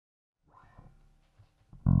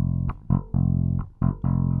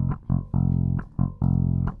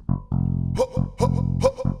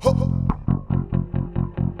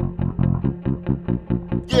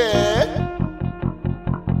Yeah.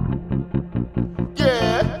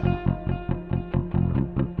 Yeah.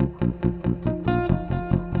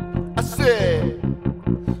 I said,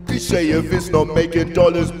 cliche if it's not making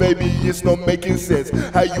dollars, baby, it's not making sense.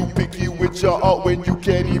 How you picky with your art when you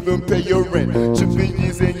can't even pay your rent? It's been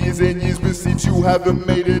years and years and years, but since you haven't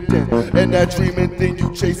made a dent. And that dreaming thing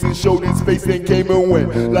you chasing showed its face and came and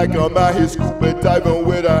went. Like I'm out here scuba diving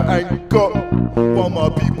with an anchor. While my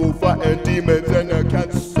people fighting demons and the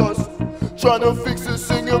cancers. Trying to fix it,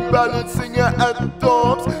 singing ballads, singing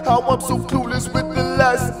anthems. How I'm so clueless with the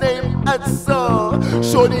last name answer.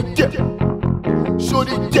 Shorty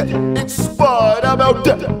get inspired. How about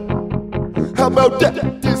that? How about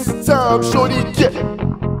that? This time, shorty get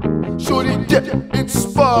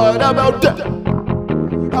inspired. How about that?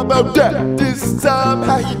 How about that? This time,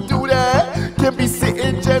 how you do that? Can't be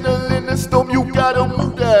sitting gentle in the storm, you gotta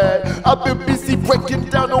move that. I've been busy breaking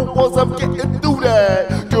down the walls, I'm getting through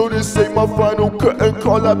that. Girl, this ain't my final curtain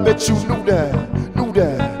call, I bet you knew that. Knew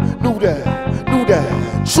that.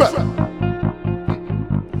 Trap.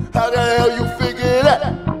 How the hell you figure that?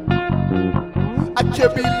 I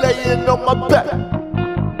can't be laying on my back.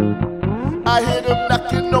 I hear them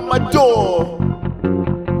knocking on my door.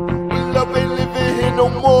 Love ain't living here no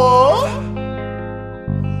more.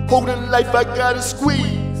 Holding life, I gotta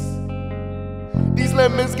squeeze. These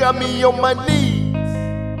lemons got me on my knees.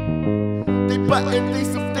 They biting, they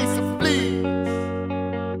some fleas.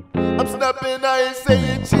 I'm snapping, I ain't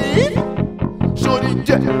saying cheese. Shorty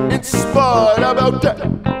get inspired, how about that?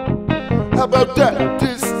 How about that?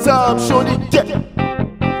 This time, shorty get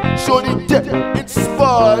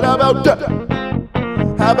inspired, how about that?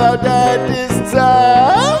 How about that this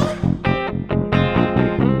time?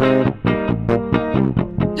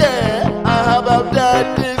 Yeah, how about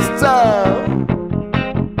that this time?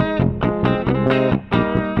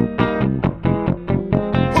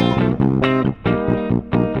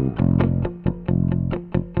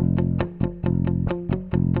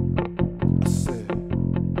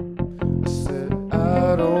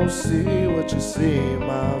 I don't see what you see,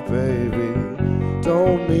 my baby.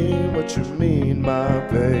 Don't mean what you mean, my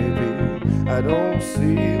baby. I don't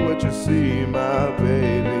see what you see, my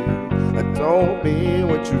baby. I don't mean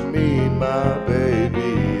what you mean, my baby.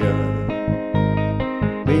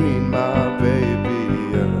 Mean my baby.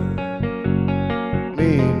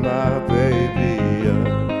 Mean my baby.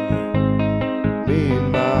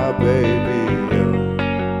 Mean my baby.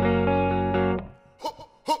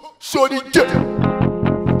 Shorty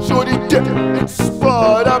get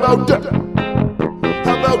inspired, how about that?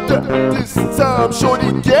 How about that this time?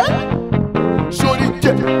 Shorty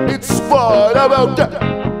get inspired, how about that?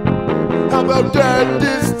 How about that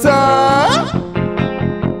this time?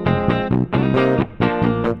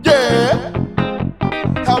 Yeah,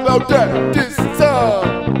 how about that this time?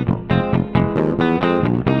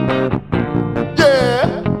 Yeah,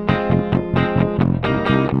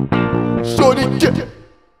 shorty get.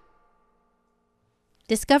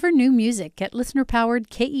 Discover new music at listener-powered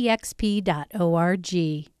KEXP.org.